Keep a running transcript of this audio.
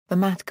The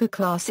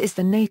Matka-class is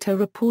the NATO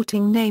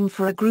reporting name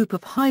for a group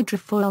of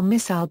hydrofoil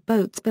missile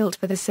boats built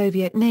for the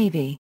Soviet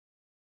Navy.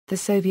 The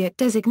Soviet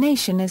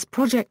designation is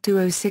Project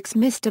 206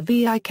 Mr.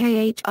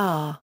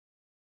 Vikhr.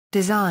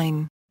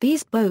 Design: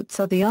 these boats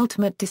are the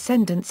ultimate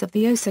descendants of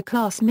the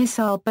Osa-class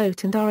missile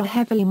boat and are a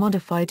heavily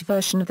modified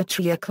version of the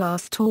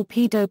Matka-class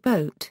torpedo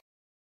boat.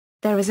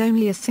 There is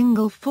only a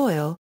single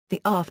foil,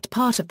 the aft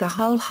part of the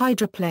hull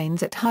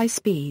hydroplanes at high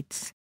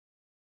speeds.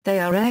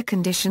 They are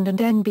air-conditioned and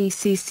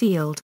NBC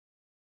sealed.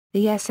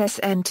 The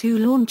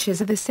SSN-2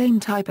 launchers are the same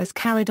type as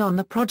carried on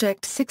the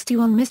Project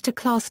 61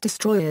 Mr-class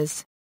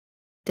destroyers.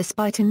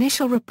 Despite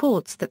initial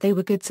reports that they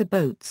were goods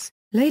boats,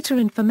 later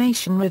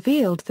information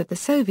revealed that the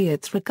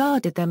Soviets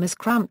regarded them as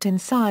cramped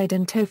inside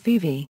and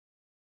too-heavy.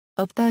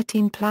 Of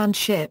 13 planned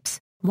ships,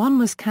 one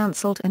was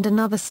cancelled and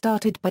another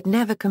started but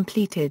never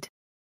completed.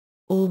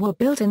 All were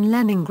built in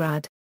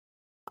Leningrad.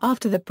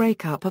 After the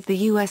breakup of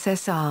the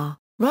USSR,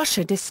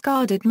 Russia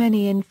discarded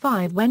many and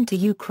 5 went to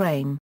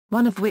Ukraine,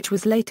 one of which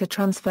was later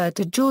transferred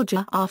to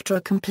Georgia after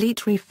a complete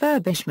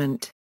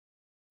refurbishment.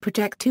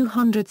 Project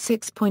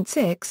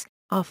 206.6,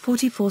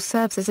 R-44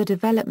 serves as a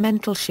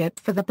developmental ship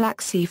for the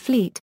Black Sea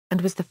Fleet,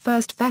 and was the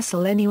first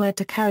vessel anywhere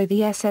to carry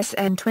the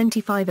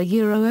SSN-25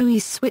 OE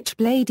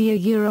Switchblade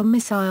Euro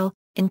missile,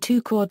 in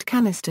 2 quad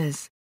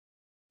canisters.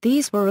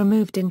 These were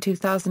removed in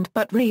 2000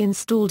 but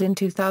reinstalled in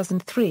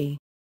 2003.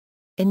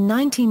 In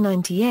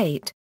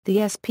 1998,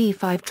 the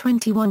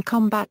SP-521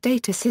 combat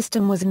data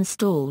system was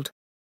installed.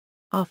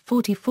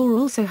 R-44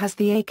 also has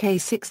the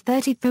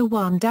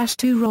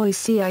AK-630-1-2 Roy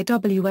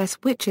CIWS,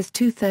 which is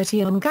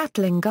 230 on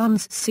Gatling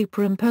guns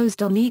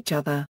superimposed on each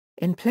other,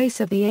 in place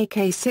of the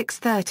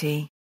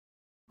AK-630.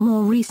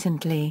 More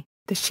recently,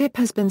 the ship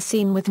has been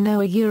seen with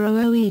no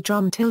OE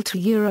drum tilt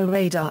Euro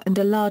radar and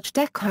a large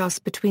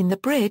deckhouse between the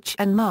bridge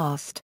and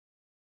mast.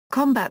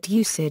 Combat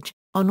usage: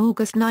 on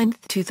August 9,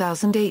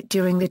 2008,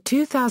 during the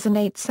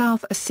 2008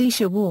 South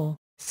Ossetia War,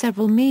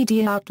 several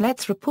media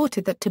outlets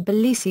reported that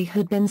Tbilisi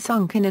had been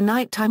sunk in a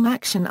nighttime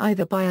action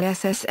either by a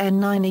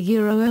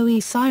SSN-9 OE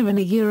Siren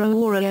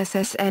or a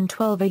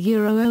SSN-12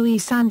 OE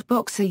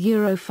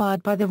Sandboxer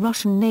fired by the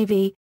Russian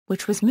Navy,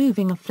 which was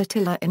moving a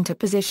flotilla into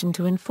position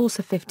to enforce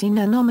a 50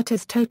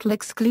 nanometers total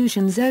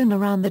exclusion zone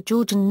around the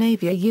Georgian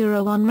Navy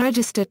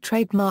unregistered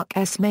trademark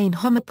main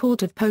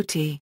homoport of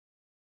Poti.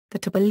 The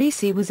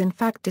Tbilisi was in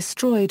fact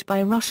destroyed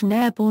by Russian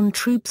airborne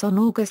troops on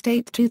August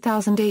 8,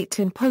 2008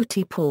 in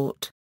Poti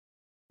port.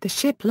 The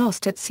ship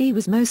lost at sea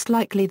was most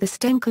likely the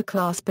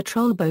Stenka-class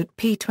patrol boat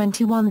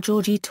P-21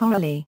 Georgy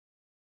Torali.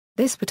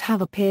 This would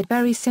have appeared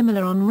very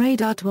similar on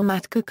radar to a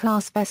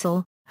Matka-class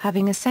vessel,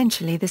 having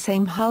essentially the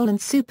same hull and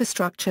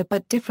superstructure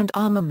but different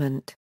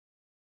armament.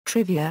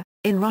 Trivia: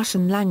 in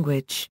Russian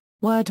language,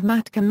 word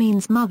Matka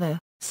means mother,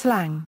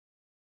 slang.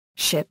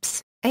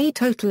 Ships: a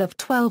total of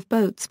 12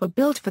 boats were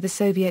built for the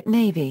Soviet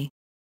Navy.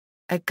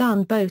 A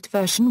gunboat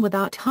version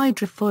without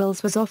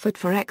hydrofoils was offered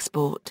for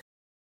export.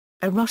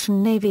 A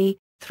Russian Navy: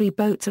 3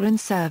 boats are in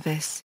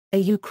service, a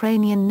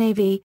Ukrainian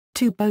Navy,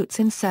 2 boats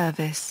in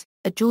service,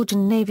 a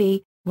Georgian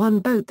Navy, 1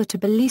 boat. The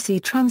Tbilisi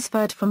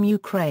transferred from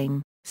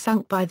Ukraine,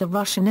 sunk by the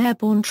Russian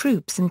airborne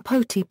troops in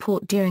Poti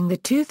port during the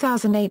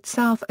 2008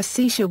 South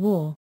Ossetia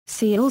War.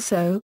 See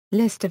also,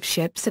 List of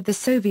ships of the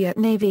Soviet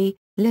Navy,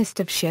 List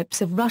of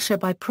ships of Russia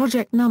by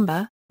project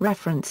number,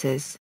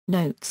 references,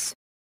 notes.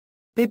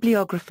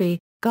 Bibliography: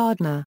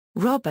 Gardner,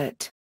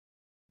 Robert.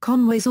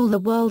 Conway's All the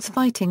World's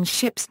Fighting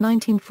Ships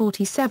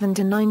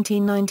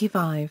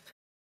 1947–1995.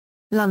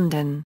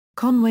 London,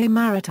 Conway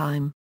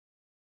Maritime.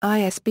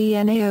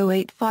 ISBN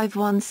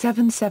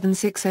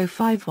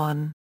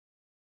 0851776051.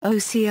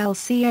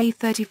 OCLCA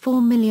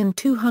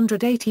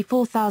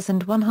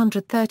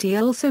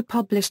 34284130. Also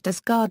published as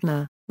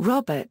Gardner,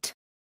 Robert.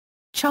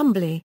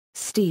 Chumbley,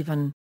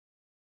 Stephen.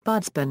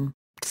 Budsburn,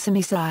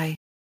 Tsemisai.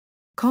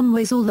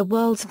 Conway's All the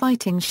World's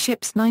Fighting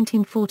Ships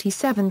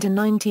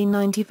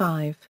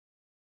 1947–1995.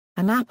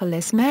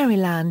 Annapolis,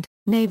 Maryland,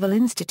 Naval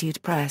Institute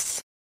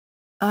Press.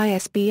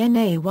 ISBN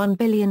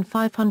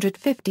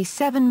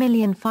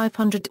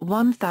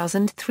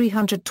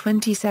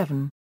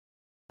A15507501327.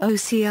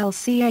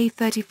 OCLCA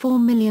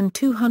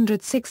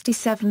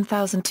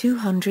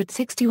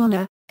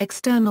 34267261.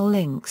 External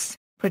links: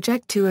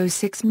 Project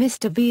 206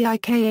 Mr.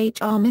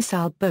 Vikhr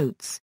missile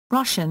boats,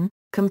 Russian,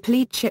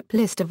 complete ship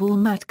list of all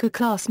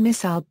Matka-class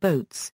missile boats.